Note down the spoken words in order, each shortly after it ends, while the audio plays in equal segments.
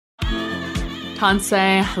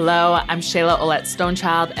Tansei, hello, I'm Shayla Oulette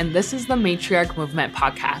Stonechild, and this is the Matriarch Movement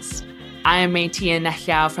Podcast. I am Métis and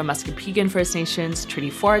Nehiyaw from Musqueam First Nations Treaty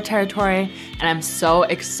 4 territory, and I'm so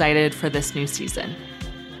excited for this new season.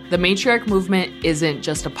 The Matriarch Movement isn't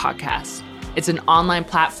just a podcast. It's an online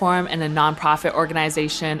platform and a nonprofit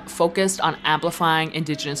organization focused on amplifying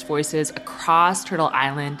Indigenous voices across Turtle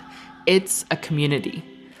Island. It's a community.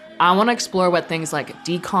 I want to explore what things like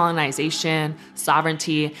decolonization,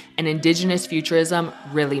 sovereignty, and Indigenous futurism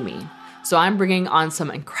really mean. So I'm bringing on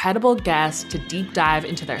some incredible guests to deep dive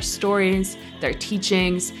into their stories, their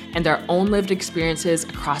teachings, and their own lived experiences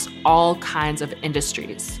across all kinds of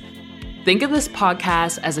industries. Think of this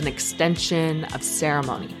podcast as an extension of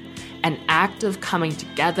ceremony, an act of coming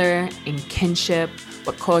together in kinship,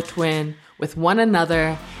 wakotwin, with one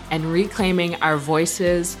another, and reclaiming our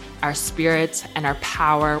voices, our spirits, and our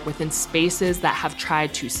power within spaces that have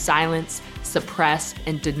tried to silence, suppress,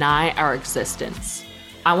 and deny our existence.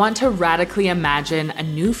 I want to radically imagine a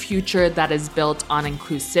new future that is built on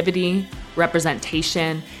inclusivity,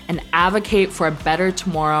 representation, and advocate for a better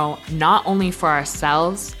tomorrow, not only for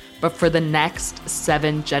ourselves, but for the next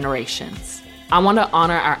 7 generations. I want to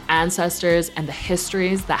honor our ancestors and the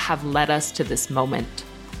histories that have led us to this moment.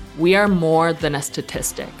 We are more than a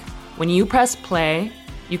statistic. When you press play,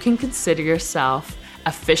 you can consider yourself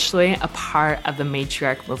officially a part of the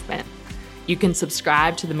Matriarch Movement. You can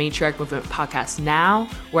subscribe to the Matriarch Movement Podcast now,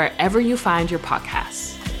 wherever you find your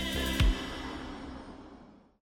podcasts.